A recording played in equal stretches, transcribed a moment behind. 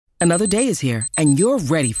Another day is here, and you're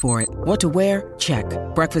ready for it. What to wear? Check.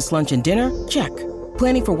 Breakfast, lunch, and dinner? Check.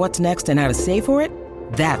 Planning for what's next and how to save for it?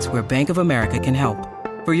 That's where Bank of America can help.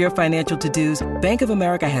 For your financial to-dos, Bank of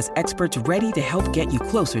America has experts ready to help get you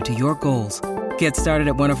closer to your goals. Get started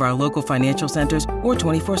at one of our local financial centers or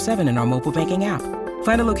 24/7 in our mobile banking app.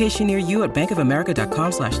 Find a location near you at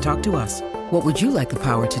bankofamerica.com/talktous. What would you like the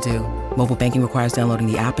power to do? Mobile banking requires downloading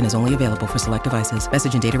the app and is only available for select devices.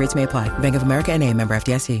 Message and data rates may apply. Bank of America N.A., member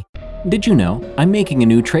FDIC. Did you know I'm making a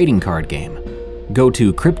new trading card game? Go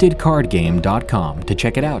to cryptidcardgame.com to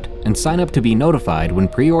check it out and sign up to be notified when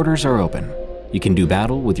pre-orders are open. You can do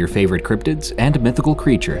battle with your favorite cryptids and mythical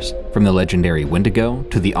creatures, from the legendary Wendigo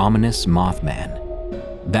to the ominous Mothman.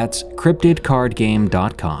 That's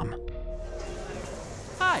cryptidcardgame.com.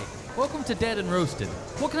 Hi, welcome to Dead and Roasted.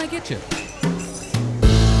 What can I get you?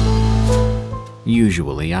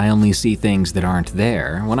 Usually, I only see things that aren't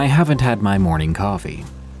there when I haven't had my morning coffee.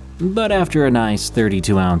 But after a nice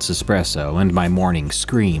 32-ounce espresso and my morning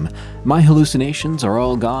scream, my hallucinations are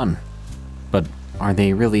all gone. But are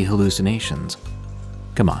they really hallucinations?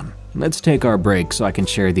 Come on, let's take our break so I can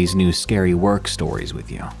share these new scary work stories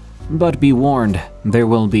with you. But be warned, there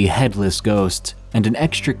will be headless ghosts and an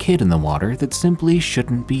extra kid in the water that simply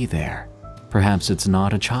shouldn't be there. Perhaps it's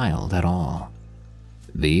not a child at all.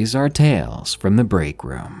 These are tales from the break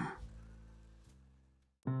room.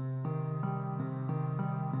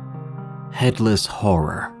 Headless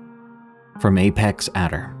Horror from Apex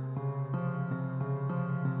Adder.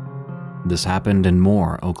 This happened in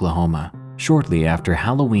Moore, Oklahoma, shortly after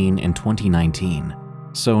Halloween in 2019,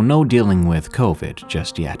 so no dealing with COVID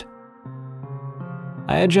just yet.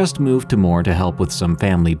 I had just moved to Moore to help with some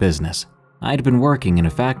family business. I'd been working in a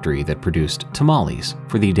factory that produced tamales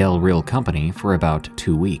for the Del Real company for about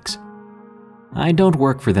 2 weeks. I don't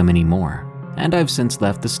work for them anymore, and I've since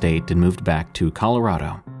left the state and moved back to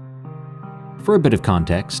Colorado. For a bit of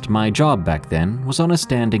context, my job back then was on a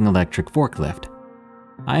standing electric forklift.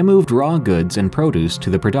 I moved raw goods and produce to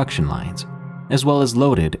the production lines, as well as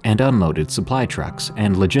loaded and unloaded supply trucks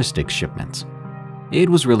and logistics shipments. It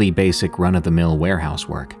was really basic run-of-the-mill warehouse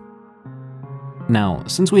work. Now,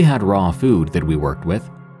 since we had raw food that we worked with,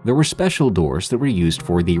 there were special doors that were used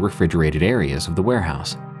for the refrigerated areas of the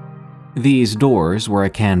warehouse. These doors were a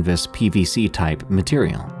canvas PVC-type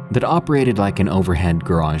material that operated like an overhead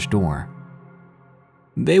garage door.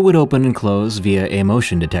 They would open and close via a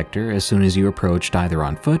motion detector as soon as you approached, either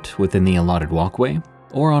on foot within the allotted walkway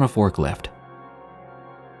or on a forklift.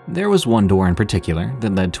 There was one door in particular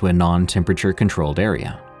that led to a non-temperature controlled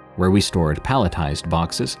area where we stored palletized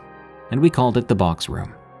boxes, and we called it the box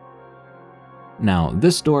room. Now,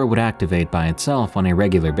 this door would activate by itself on a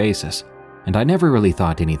regular basis, and I never really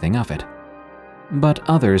thought anything of it. But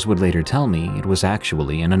others would later tell me it was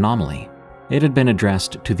actually an anomaly. It had been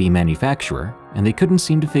addressed to the manufacturer, and they couldn't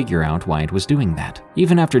seem to figure out why it was doing that,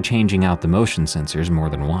 even after changing out the motion sensors more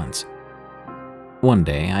than once. One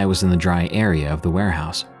day, I was in the dry area of the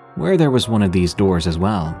warehouse, where there was one of these doors as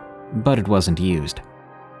well, but it wasn't used.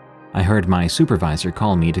 I heard my supervisor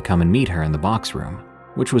call me to come and meet her in the box room,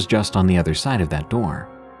 which was just on the other side of that door.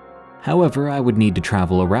 However, I would need to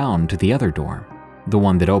travel around to the other door, the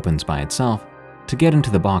one that opens by itself, to get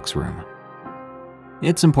into the box room.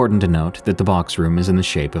 It's important to note that the box room is in the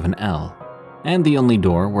shape of an L, and the only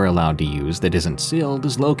door we're allowed to use that isn't sealed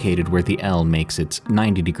is located where the L makes its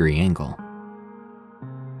 90-degree angle.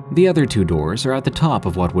 The other two doors are at the top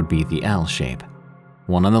of what would be the L shape,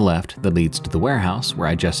 one on the left that leads to the warehouse where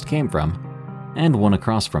I just came from, and one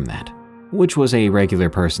across from that, which was a regular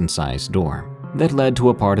person-sized door that led to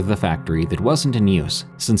a part of the factory that wasn't in use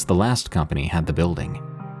since the last company had the building.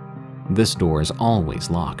 This door is always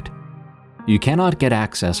locked. You cannot get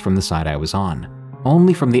access from the side I was on.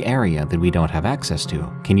 Only from the area that we don't have access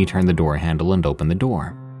to can you turn the door handle and open the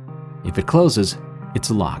door. If it closes, it's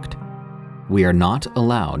locked. We are not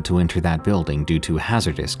allowed to enter that building due to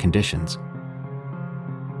hazardous conditions.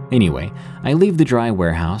 Anyway, I leave the dry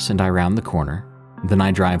warehouse and I round the corner. Then I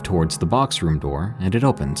drive towards the box room door and it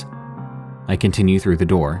opens. I continue through the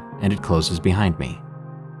door and it closes behind me.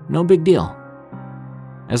 No big deal.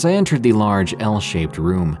 As I entered the large L-shaped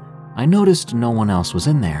room, I noticed no one else was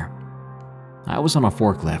in there. I was on a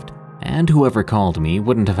forklift, and whoever called me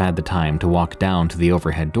wouldn't have had the time to walk down to the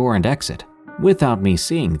overhead door and exit without me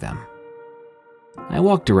seeing them. I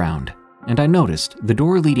walked around, and I noticed the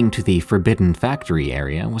door leading to the forbidden factory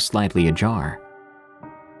area was slightly ajar.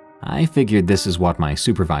 I figured this is what my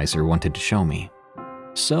supervisor wanted to show me,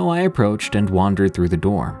 so I approached and wandered through the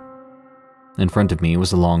door. In front of me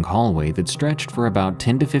was a long hallway that stretched for about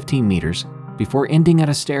 10 to 15 meters before ending at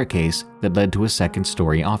a staircase that led to a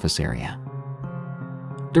second-story office area.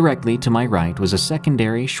 Directly to my right was a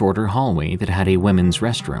secondary, shorter hallway that had a women's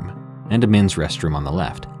restroom and a men's restroom on the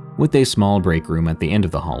left, with a small break room at the end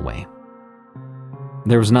of the hallway.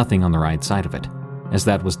 There was nothing on the right side of it, as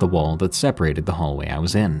that was the wall that separated the hallway I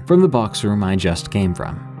was in from the box room I just came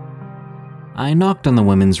from. I knocked on the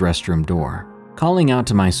women's restroom door, calling out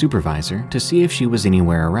to my supervisor to see if she was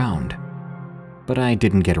anywhere around, but I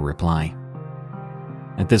didn't get a reply.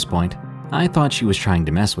 At this point, I thought she was trying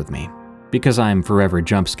to mess with me, because I'm forever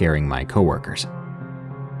jump scaring my coworkers.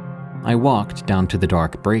 I walked down to the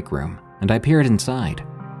dark break room and I peered inside.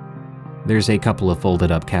 There's a couple of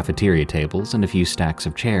folded up cafeteria tables and a few stacks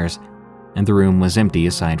of chairs, and the room was empty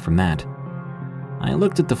aside from that. I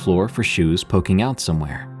looked at the floor for shoes poking out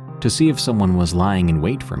somewhere to see if someone was lying in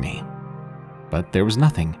wait for me, but there was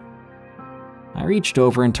nothing. I reached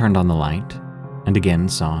over and turned on the light, and again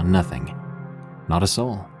saw nothing. Not a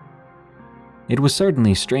soul. It was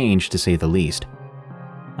certainly strange to say the least.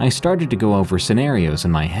 I started to go over scenarios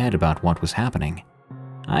in my head about what was happening.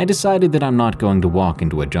 I decided that I'm not going to walk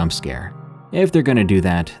into a jump scare. If they're going to do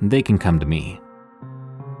that, they can come to me.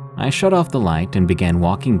 I shut off the light and began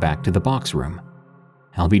walking back to the box room.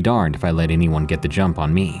 I'll be darned if I let anyone get the jump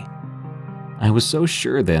on me. I was so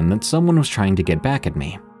sure then that someone was trying to get back at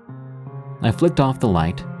me. I flicked off the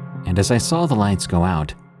light, and as I saw the lights go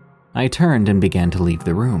out, I turned and began to leave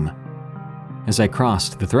the room. As I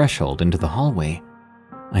crossed the threshold into the hallway,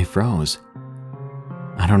 I froze.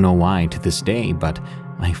 I don't know why to this day, but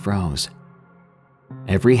I froze.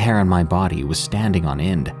 Every hair on my body was standing on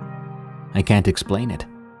end. I can't explain it,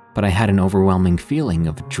 but I had an overwhelming feeling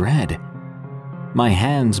of dread. My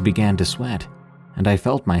hands began to sweat, and I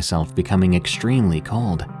felt myself becoming extremely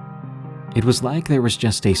cold. It was like there was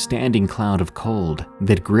just a standing cloud of cold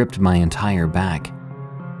that gripped my entire back.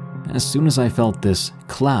 As soon as I felt this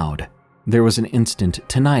cloud, there was an instant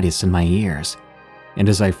tinnitus in my ears, and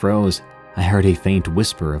as I froze, I heard a faint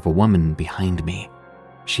whisper of a woman behind me.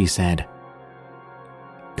 She said,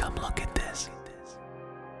 "Come look at this."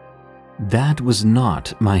 That was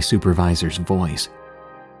not my supervisor's voice.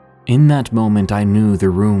 In that moment, I knew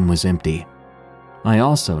the room was empty. I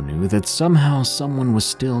also knew that somehow someone was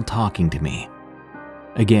still talking to me.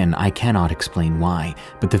 Again, I cannot explain why,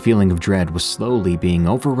 but the feeling of dread was slowly being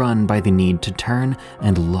overrun by the need to turn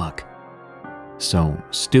and look. So,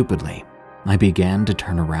 stupidly, I began to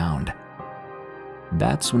turn around.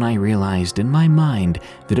 That's when I realized in my mind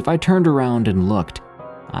that if I turned around and looked,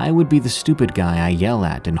 I would be the stupid guy I yell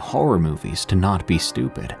at in horror movies to not be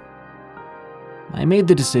stupid. I made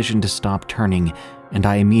the decision to stop turning, and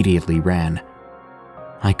I immediately ran.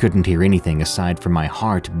 I couldn't hear anything aside from my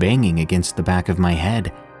heart banging against the back of my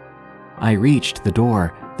head. I reached the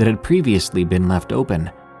door that had previously been left open,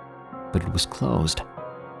 but it was closed.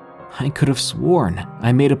 I could have sworn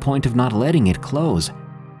I made a point of not letting it close,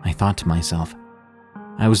 I thought to myself.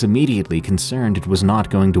 I was immediately concerned it was not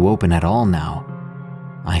going to open at all now.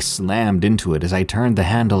 I slammed into it as I turned the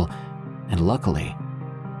handle, and luckily,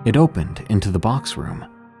 it opened into the box room.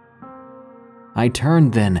 I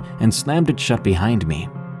turned then and slammed it shut behind me,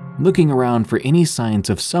 looking around for any signs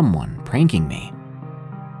of someone pranking me.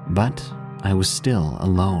 But I was still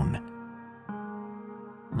alone.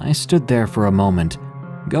 I stood there for a moment,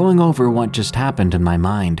 going over what just happened in my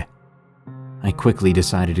mind. I quickly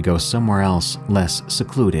decided to go somewhere else less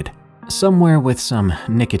secluded, somewhere with some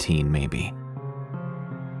nicotine maybe.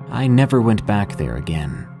 I never went back there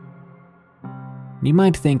again. You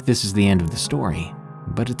might think this is the end of the story,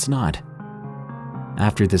 but it's not.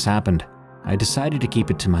 After this happened, I decided to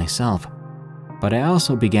keep it to myself, but I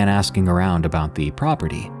also began asking around about the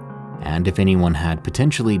property and if anyone had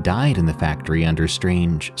potentially died in the factory under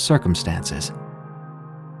strange circumstances.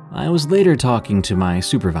 I was later talking to my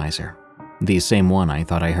supervisor, the same one I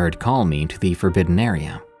thought I heard call me to the forbidden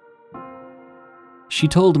area. She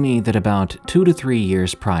told me that about 2 to 3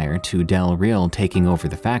 years prior to Del Real taking over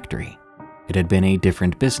the factory, it had been a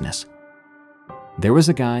different business. There was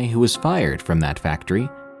a guy who was fired from that factory,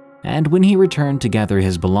 and when he returned to gather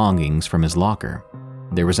his belongings from his locker,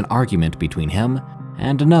 there was an argument between him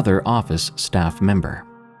and another office staff member.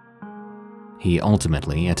 He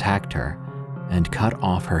ultimately attacked her and cut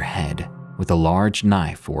off her head with a large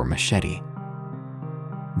knife or machete.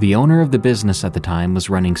 The owner of the business at the time was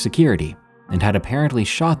running security and had apparently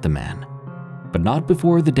shot the man, but not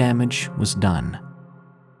before the damage was done.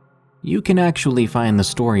 You can actually find the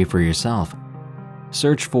story for yourself.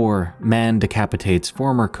 Search for "Man Decapitates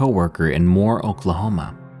Former Coworker in Moore,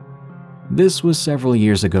 Oklahoma." This was several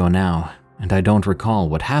years ago now, and I don't recall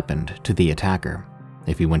what happened to the attacker,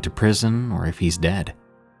 if he went to prison or if he's dead.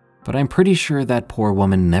 But I'm pretty sure that poor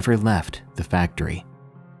woman never left the factory,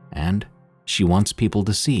 and she wants people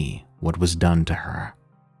to see what was done to her.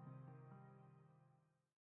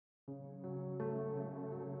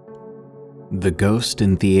 The Ghost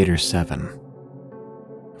in Theater 7.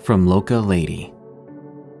 From Loca Lady.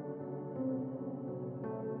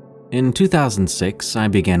 In 2006, I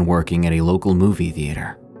began working at a local movie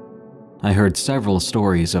theater. I heard several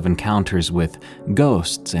stories of encounters with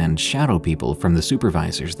ghosts and shadow people from the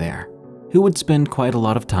supervisors there, who would spend quite a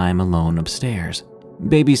lot of time alone upstairs,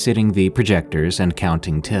 babysitting the projectors and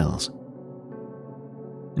counting tills.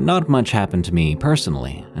 Not much happened to me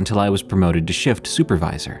personally until I was promoted to shift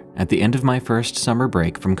supervisor at the end of my first summer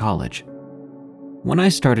break from college. When I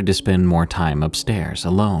started to spend more time upstairs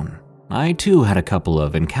alone, I too had a couple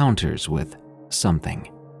of encounters with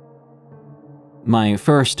something. My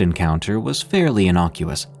first encounter was fairly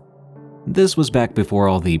innocuous. This was back before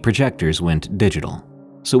all the projectors went digital,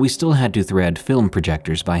 so we still had to thread film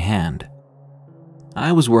projectors by hand.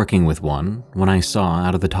 I was working with one when I saw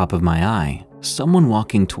out of the top of my eye someone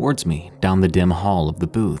walking towards me down the dim hall of the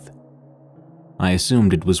booth. I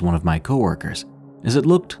assumed it was one of my coworkers, as it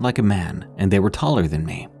looked like a man and they were taller than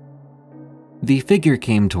me. The figure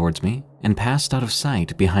came towards me and passed out of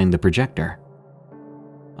sight behind the projector.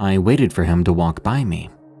 I waited for him to walk by me,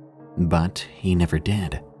 but he never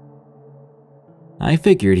did. I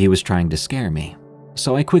figured he was trying to scare me,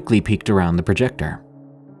 so I quickly peeked around the projector.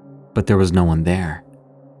 But there was no one there.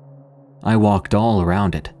 I walked all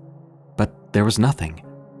around it, but there was nothing.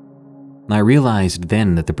 I realized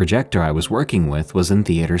then that the projector I was working with was in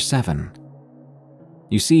Theater 7.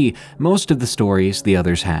 You see, most of the stories the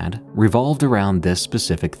others had revolved around this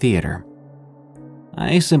specific theater.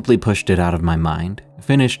 I simply pushed it out of my mind,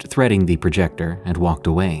 finished threading the projector, and walked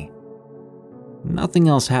away. Nothing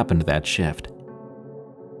else happened that shift.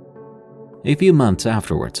 A few months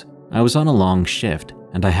afterwards, I was on a long shift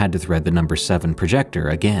and I had to thread the number 7 projector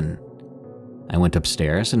again. I went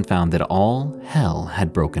upstairs and found that all hell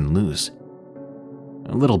had broken loose.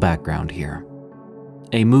 A little background here.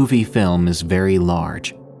 A movie film is very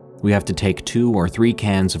large. We have to take 2 or 3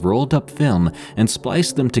 cans of rolled up film and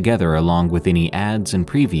splice them together along with any ads and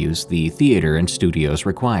previews the theater and studios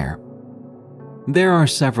require. There are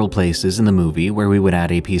several places in the movie where we would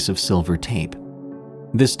add a piece of silver tape.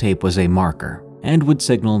 This tape was a marker and would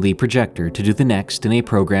signal the projector to do the next in a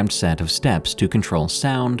programmed set of steps to control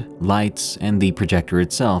sound, lights, and the projector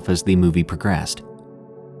itself as the movie progressed.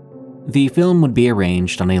 The film would be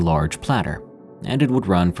arranged on a large platter, and it would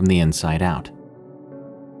run from the inside out.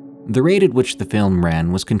 The rate at which the film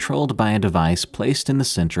ran was controlled by a device placed in the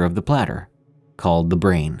center of the platter, called the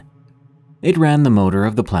brain. It ran the motor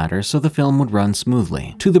of the platter so the film would run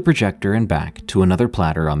smoothly to the projector and back to another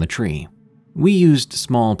platter on the tree. We used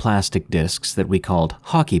small plastic discs that we called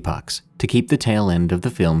hockey pucks to keep the tail end of the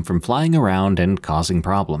film from flying around and causing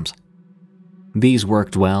problems. These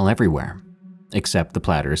worked well everywhere, except the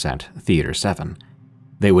platters at Theater 7.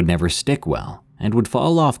 They would never stick well and would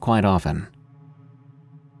fall off quite often.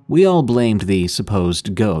 We all blamed the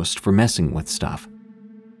supposed ghost for messing with stuff.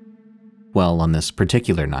 Well, on this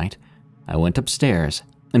particular night, I went upstairs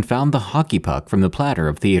and found the hockey puck from the platter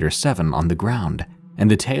of Theater 7 on the ground, and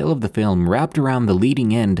the tail of the film wrapped around the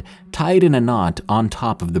leading end, tied in a knot on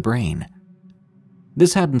top of the brain.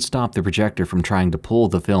 This hadn't stopped the projector from trying to pull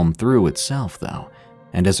the film through itself, though,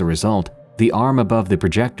 and as a result, the arm above the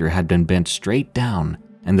projector had been bent straight down,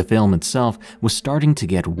 and the film itself was starting to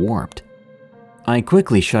get warped. I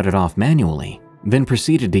quickly shut it off manually, then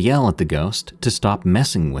proceeded to yell at the ghost to stop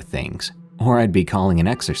messing with things, or I'd be calling an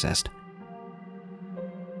exorcist.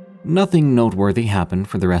 Nothing noteworthy happened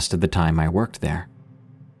for the rest of the time I worked there.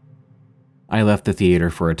 I left the theater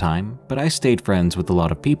for a time, but I stayed friends with a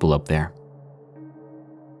lot of people up there.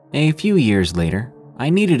 A few years later, I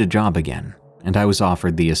needed a job again, and I was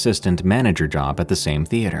offered the assistant manager job at the same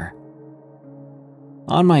theater.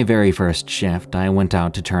 On my very first shift, I went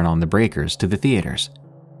out to turn on the breakers to the theaters.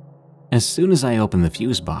 As soon as I opened the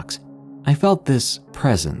fuse box, I felt this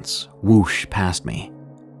presence whoosh past me.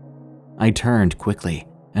 I turned quickly,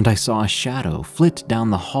 and I saw a shadow flit down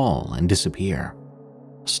the hall and disappear.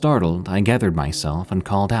 Startled, I gathered myself and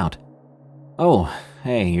called out, "Oh,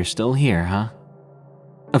 hey, you're still here, huh?"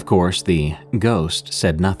 Of course, the ghost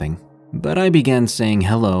said nothing, but I began saying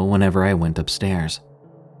hello whenever I went upstairs.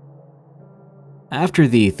 After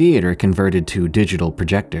the theater converted to digital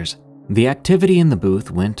projectors, the activity in the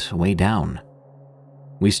booth went way down.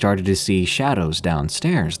 We started to see shadows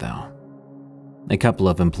downstairs, though. A couple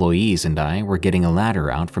of employees and I were getting a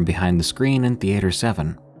ladder out from behind the screen in Theater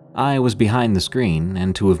 7. I was behind the screen,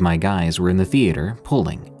 and 2 of my guys were in the theater,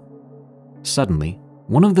 pulling. Suddenly,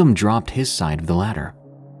 one of them dropped his side of the ladder,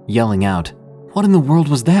 yelling out, "What in the world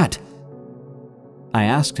was that?" I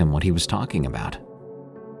asked him what he was talking about.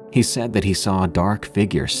 He said that he saw a dark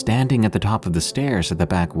figure standing at the top of the stairs at the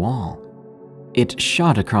back wall. It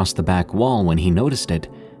shot across the back wall when he noticed it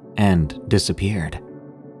and disappeared.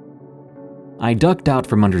 I ducked out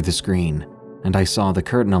from under the screen, and I saw the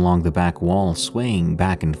curtain along the back wall swaying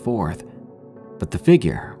back and forth, but the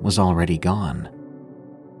figure was already gone.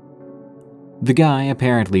 The guy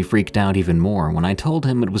apparently freaked out even more when I told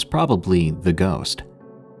him it was probably the ghost.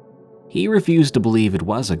 He refused to believe it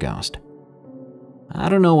was a ghost. I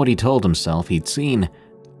don't know what he told himself he'd seen,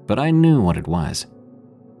 but I knew what it was.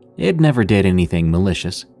 It never did anything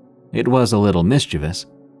malicious. It was a little mischievous,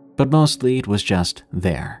 but mostly it was just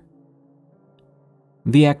there.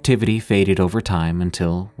 The activity faded over time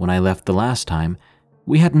until, when I left the last time,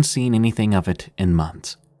 we hadn't seen anything of it in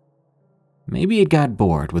months. Maybe it got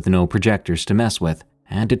bored with no projectors to mess with,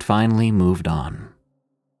 and it finally moved on.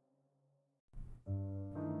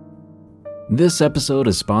 This episode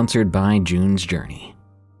is sponsored by June's Journey.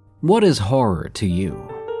 What is horror to you?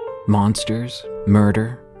 Monsters?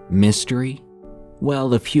 Murder? Mystery?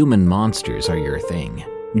 Well, if human monsters are your thing,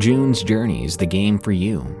 June's Journey is the game for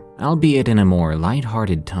you, albeit in a more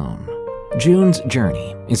lighthearted tone. June's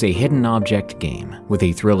Journey is a hidden object game with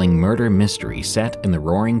a thrilling murder mystery set in the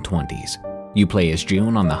roaring 20s. You play as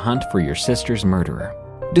June on the hunt for your sister's murderer.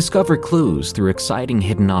 Discover clues through exciting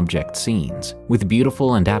hidden object scenes with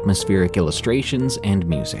beautiful and atmospheric illustrations and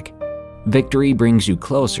music. Victory brings you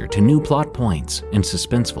closer to new plot points and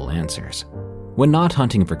suspenseful answers. When not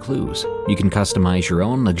hunting for clues, you can customize your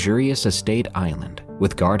own luxurious estate island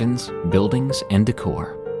with gardens, buildings, and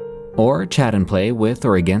decor. Or chat and play with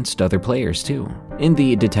or against other players too, in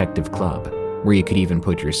the Detective Club, where you could even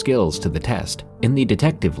put your skills to the test in the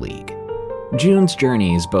Detective League. June's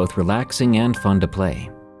Journey is both relaxing and fun to play.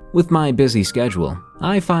 With my busy schedule,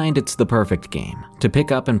 I find it's the perfect game to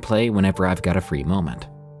pick up and play whenever I've got a free moment.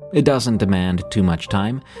 It doesn't demand too much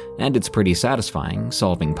time, and it's pretty satisfying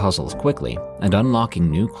solving puzzles quickly and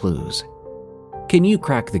unlocking new clues. Can you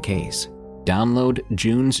crack the case? Download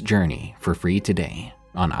June's Journey for free today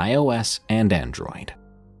on iOS and Android.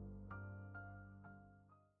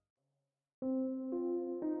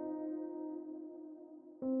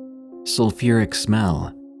 Sulfuric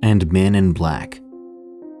Smell and Men in Black.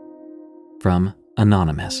 From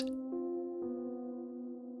Anonymous.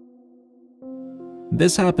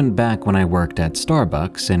 This happened back when I worked at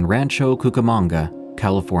Starbucks in Rancho Cucamonga,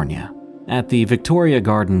 California, at the Victoria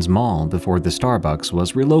Gardens Mall before the Starbucks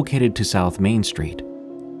was relocated to South Main Street.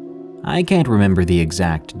 I can't remember the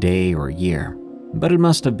exact day or year, but it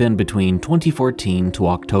must have been between 2014 to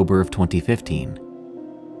October of 2015.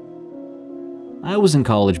 I was in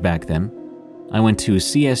college back then. I went to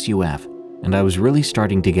CSUF, and I was really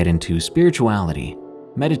starting to get into spirituality,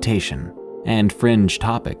 meditation, and fringe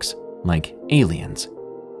topics like aliens.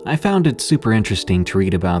 I found it super interesting to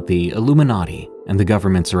read about the Illuminati and the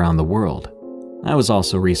governments around the world. I was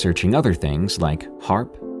also researching other things like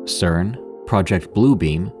HARP, CERN, Project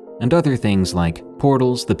Bluebeam, and other things like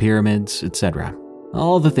portals, the pyramids, etc.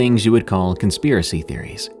 All the things you would call conspiracy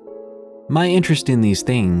theories. My interest in these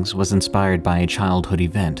things was inspired by a childhood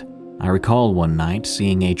event. I recall one night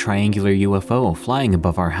seeing a triangular UFO flying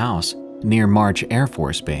above our house near March Air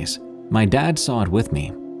Force Base. My dad saw it with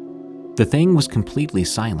me. The thing was completely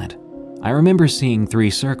silent. I remember seeing 3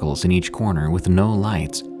 circles in each corner with no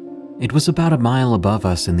lights. It was about a mile above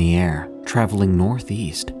us in the air, traveling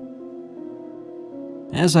northeast.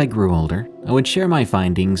 As I grew older, I would share my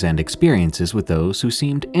findings and experiences with those who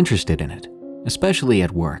seemed interested in it, especially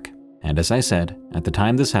at work. And as I said, at the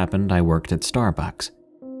time this happened, I worked at Starbucks.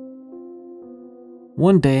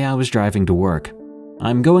 One day I was driving to work.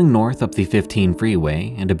 I'm going north up the 15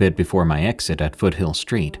 freeway and a bit before my exit at Foothill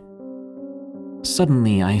Street.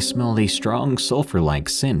 Suddenly, I smelled a strong sulfur-like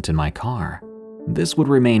scent in my car. This would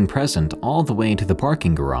remain present all the way to the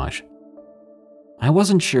parking garage. I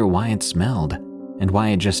wasn't sure why it smelled, and why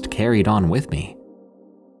it just carried on with me.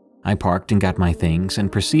 I parked and got my things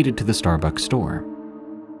and proceeded to the Starbucks store.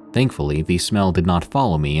 Thankfully, the smell did not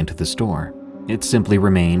follow me into the store. It simply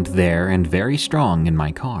remained there and very strong in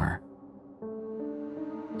my car.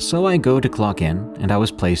 So I go to clock in, and I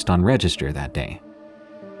was placed on register that day.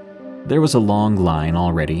 There was a long line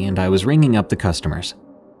already, and I was ringing up the customers.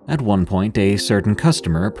 At one point, a certain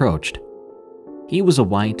customer approached. He was a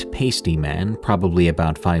white, pasty man, probably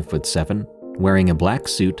about 5'7", wearing a black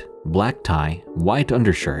suit, black tie, white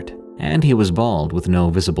undershirt, and he was bald with no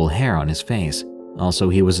visible hair on his face. Also,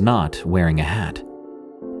 he was not wearing a hat.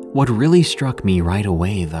 What really struck me right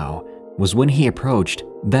away, though, was when he approached,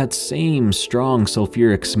 that same strong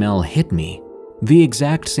sulfuric smell hit me, the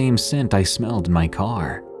exact same scent I smelled in my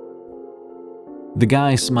car. The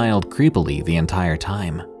guy smiled creepily the entire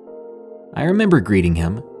time. I remember greeting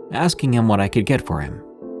him, asking him what I could get for him.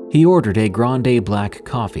 He ordered a grande black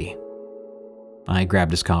coffee. I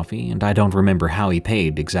grabbed his coffee, and I don't remember how he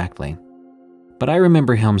paid exactly. But I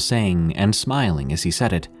remember him saying and smiling as he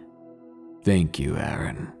said it, "Thank you,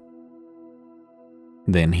 Aaron."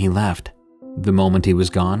 Then he left. The moment he was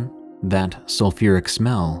gone, that sulfuric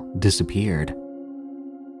smell disappeared.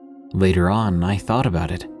 Later on, I thought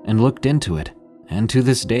about it and looked into it, and to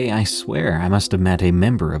this day I swear I must have met a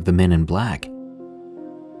member of the Men in Black.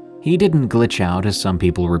 He didn't glitch out as some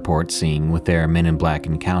people report seeing with their Men in Black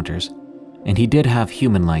encounters, and he did have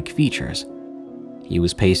human-like features. He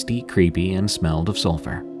was pasty, creepy, and smelled of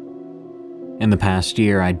sulfur. In the past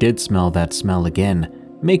year, I did smell that smell again,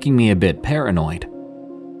 making me a bit paranoid.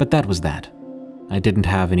 But that was that. I didn't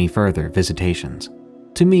have any further visitations.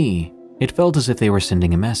 To me, it felt as if they were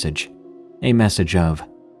sending a message of,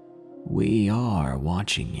 "We are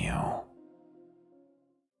watching you."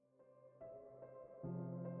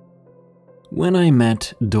 When I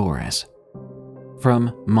met Doris.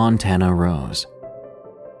 From Montana Rose.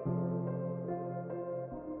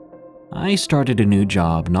 I started a new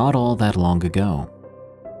job not all that long ago.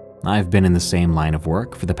 I've been in the same line of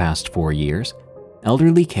work for the past 4 years,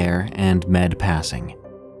 elderly care and med passing.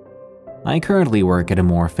 I currently work at a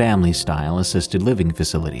more family-style assisted living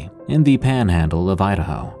facility in the panhandle of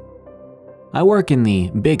Idaho. I work in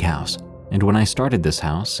the big house, and when I started this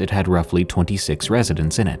house, it had roughly 26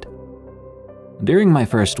 residents in it. During my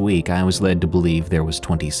first week, I was led to believe there was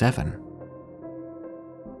 27.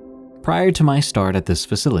 Prior to my start at this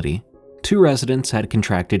facility, 2 residents had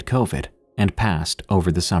contracted COVID and passed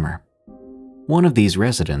over the summer. One of these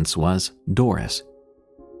residents was Doris.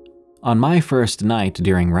 On my first night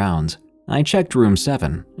during rounds, I checked room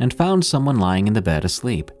 7 and found someone lying in the bed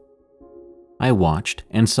asleep. I watched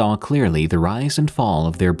and saw clearly the rise and fall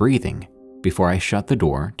of their breathing before I shut the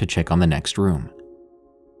door to check on the next room.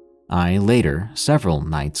 I later, several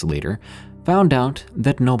nights later, found out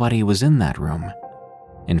that nobody was in that room.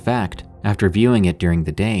 In fact, after viewing it during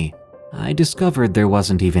the day, I discovered there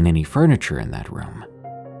wasn't even any furniture in that room.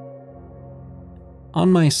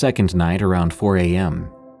 On my second night around 4 a.m.,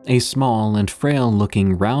 a small and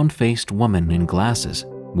frail-looking round-faced woman in glasses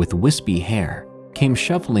with wispy hair came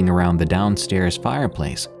shuffling around the downstairs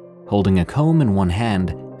fireplace, holding a comb in one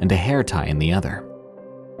hand and a hair tie in the other.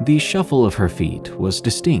 The shuffle of her feet was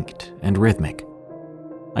distinct and rhythmic.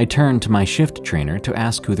 I turned to my shift trainer to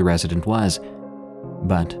ask who the resident was,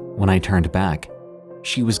 but when I turned back,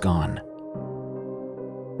 she was gone.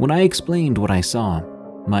 When I explained what I saw,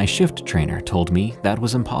 my shift trainer told me that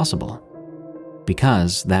was impossible,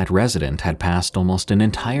 because that resident had passed almost an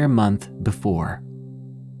entire month before.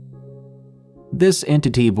 This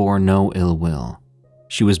entity bore no ill will.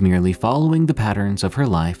 She was merely following the patterns of her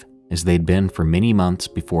life as they'd been for many months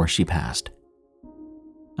before she passed.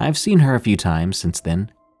 I've seen her a few times since then.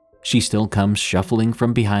 She still comes shuffling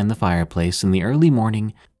from behind the fireplace in the early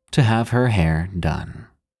morning to have her hair done.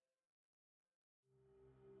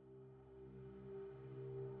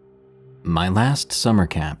 My last summer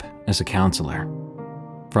camp as a counselor.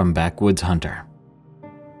 From Backwoods Hunter.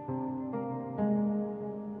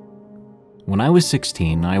 When I was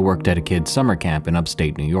 16, I worked at a kids' summer camp in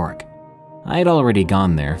upstate New York. I had already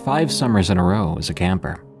gone there 5 summers in a row as a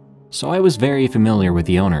camper, so I was very familiar with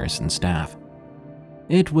the owners and staff.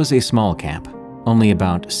 It was a small camp, only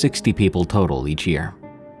about 60 people total each year.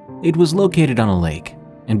 It was located on a lake,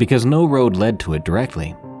 and because no road led to it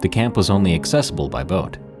directly, the camp was only accessible by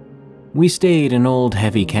boat. We stayed in old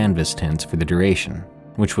heavy canvas tents for the duration,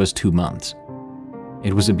 which was 2 months.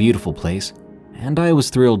 It was a beautiful place, and I was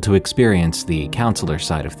thrilled to experience the counselor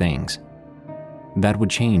side of things. That would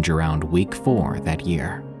change around week 4 that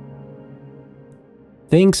year.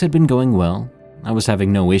 Things had been going well. I was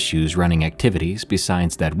having no issues running activities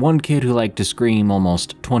besides that one kid who liked to scream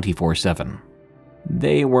almost 24/7.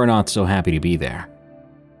 They were not so happy to be there.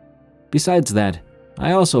 Besides that,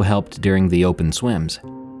 I also helped during the open swims.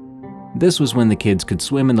 This was when the kids could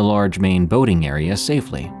swim in the large main boating area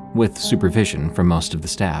safely, with supervision from most of the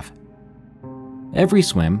staff. Every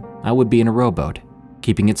swim, I would be in a rowboat,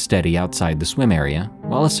 keeping it steady outside the swim area,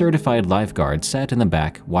 while a certified lifeguard sat in the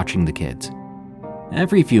back watching the kids.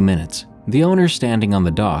 Every few minutes, the owner standing on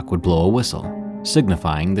the dock would blow a whistle,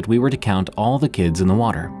 signifying that we were to count all the kids in the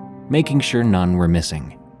water, making sure none were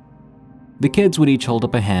missing. The kids would each hold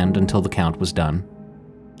up a hand until the count was done.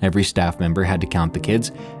 Every staff member had to count the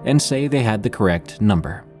kids and say they had the correct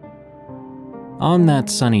number. On that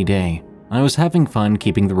sunny day, I was having fun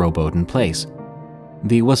keeping the rowboat in place.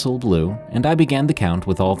 The whistle blew, and I began the count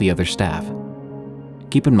with all the other staff.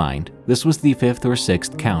 Keep in mind, this was the 5th or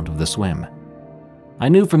 6th count of the swim. I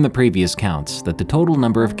knew from the previous counts that the total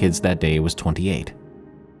number of kids that day was 28.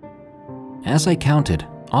 As I counted,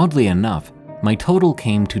 oddly enough, my total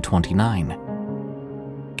came to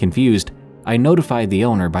 29. Confused, I notified the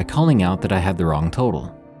owner by calling out that I had the wrong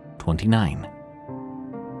total, 29.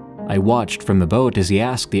 I watched from the boat as he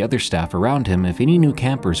asked the other staff around him if any new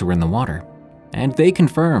campers were in the water, and they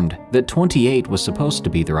confirmed that 28 was supposed to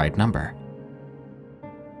be the right number.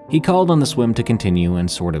 He called on the swim to continue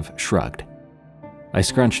and sort of shrugged. I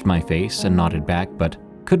scrunched my face and nodded back, but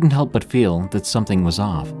couldn't help but feel that something was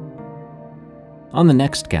off. On the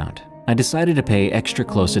next count, I decided to pay extra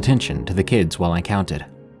close attention to the kids while I counted.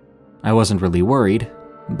 I wasn't really worried,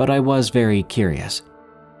 but I was very curious.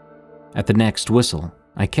 At the next whistle,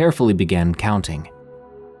 I carefully began counting.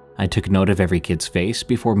 I took note of every kid's face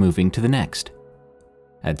before moving to the next.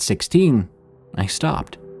 At 16, I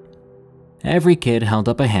stopped. Every kid held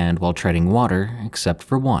up a hand while treading water except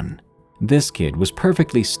for one. This kid was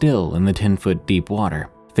perfectly still in the 10-foot deep water,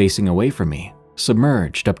 facing away from me,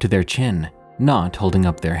 submerged up to their chin, not holding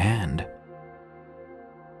up their hand.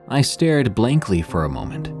 I stared blankly for a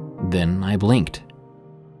moment, then I blinked.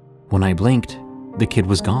 When I blinked, the kid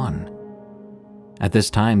was gone. At this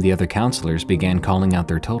time, the other counselors began calling out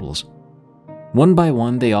their totals. One by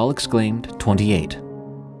one, they all exclaimed 28.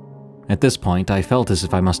 At this point, I felt as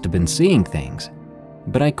if I must have been seeing things,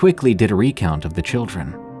 but I quickly did a recount of the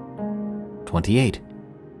children. 28.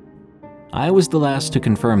 I was the last to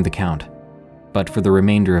confirm the count, but for the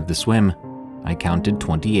remainder of the swim, I counted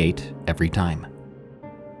 28 every time.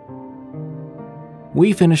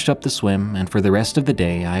 We finished up the swim, and for the rest of the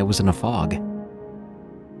day, I was in a fog.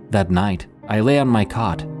 That night, I lay on my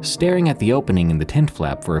cot, staring at the opening in the tent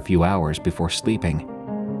flap for a few hours before sleeping.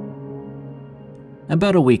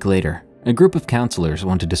 About a week later, a group of counselors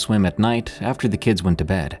wanted to swim at night after the kids went to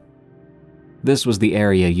bed. This was the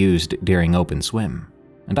area used during open swim,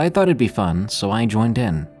 and I thought it'd be fun, so I joined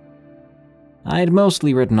in. I had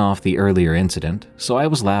mostly written off the earlier incident, so I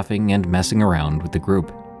was laughing and messing around with the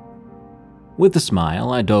group. With a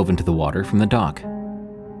smile, I dove into the water from the dock.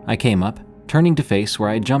 I came up, turning to face where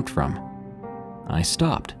I had jumped from. I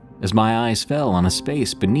stopped as my eyes fell on a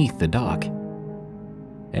space beneath the dock.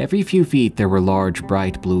 Every few feet there were large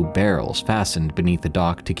bright blue barrels fastened beneath the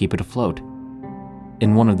dock to keep it afloat.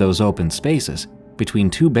 In one of those open spaces, between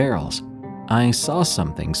two barrels, I saw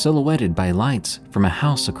something silhouetted by lights from a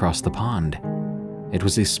house across the pond. It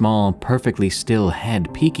was a small, perfectly still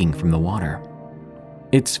head peeking from the water.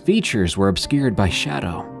 Its features were obscured by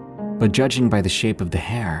shadow, but judging by the shape of the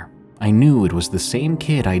hair, I knew it was the same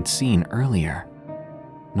kid I'd seen earlier.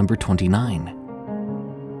 Number 29.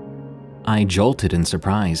 I jolted in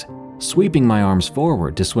surprise, sweeping my arms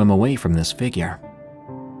forward to swim away from this figure.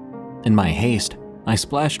 In my haste, I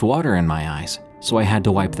splashed water in my eyes, so I had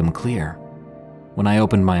to wipe them clear. When I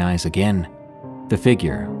opened my eyes again, the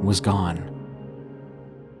figure was gone.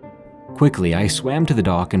 Quickly, I swam to the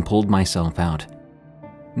dock and pulled myself out.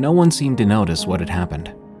 No one seemed to notice what had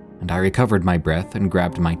happened, and I recovered my breath and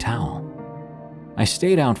grabbed my towel. I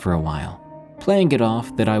stayed out for a while, playing it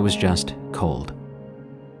off that I was just cold.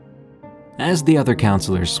 As the other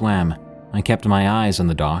counselors swam, I kept my eyes on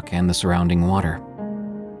the dock and the surrounding water.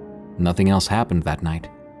 Nothing else happened that night,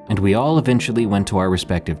 and we all eventually went to our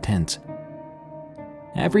respective tents.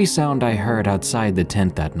 Every sound I heard outside the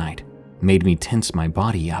tent that night made me tense my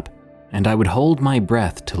body up, and I would hold my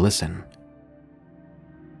breath to listen.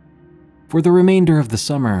 For the remainder of the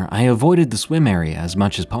summer, I avoided the swim area as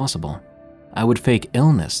much as possible. I would fake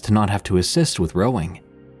illness to not have to assist with rowing.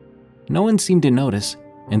 No one seemed to notice,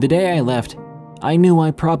 and the day I left, I knew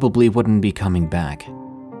I probably wouldn't be coming back.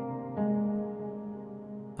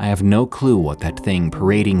 I have no clue what that thing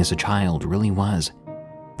parading as a child really was,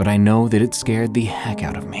 but I know that it scared the heck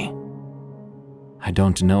out of me. I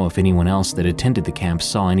don't know if anyone else that attended the camp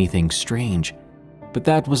saw anything strange, but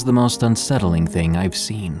that was the most unsettling thing I've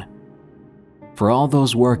seen. For all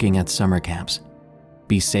those working at summer camps,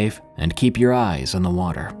 be safe and keep your eyes on the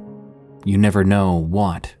water. You never know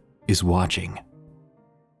what is watching.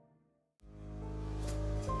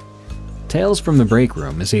 Tales from the Break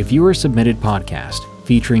Room is a viewer-submitted podcast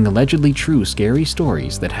featuring allegedly true scary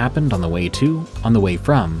stories that happened on the way to, on the way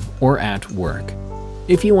from, or at work.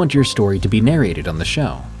 If you want your story to be narrated on the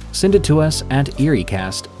show, send it to us at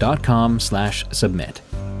eeriecast.com/submit.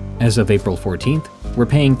 As of April 14th, we're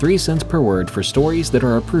paying 3 cents per word for stories that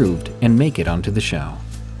are approved and make it onto the show.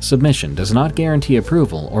 Submission does not guarantee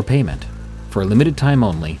approval or payment. For a limited time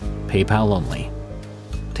only, PayPal only.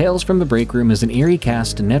 Tales from the Break Room is an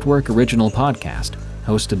EerieCast Network original podcast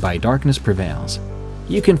hosted by Darkness Prevails.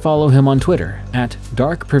 You can follow him on Twitter at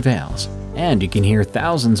Dark Prevails, and you can hear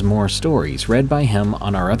thousands more stories read by him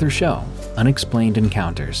on our other show, Unexplained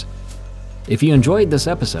Encounters. If you enjoyed this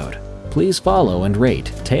episode, please follow and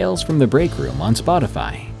rate Tales from the Break Room on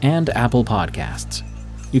Spotify and Apple Podcasts.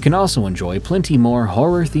 You can also enjoy plenty more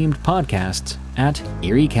horror-themed podcasts at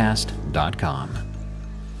eeriecast.com.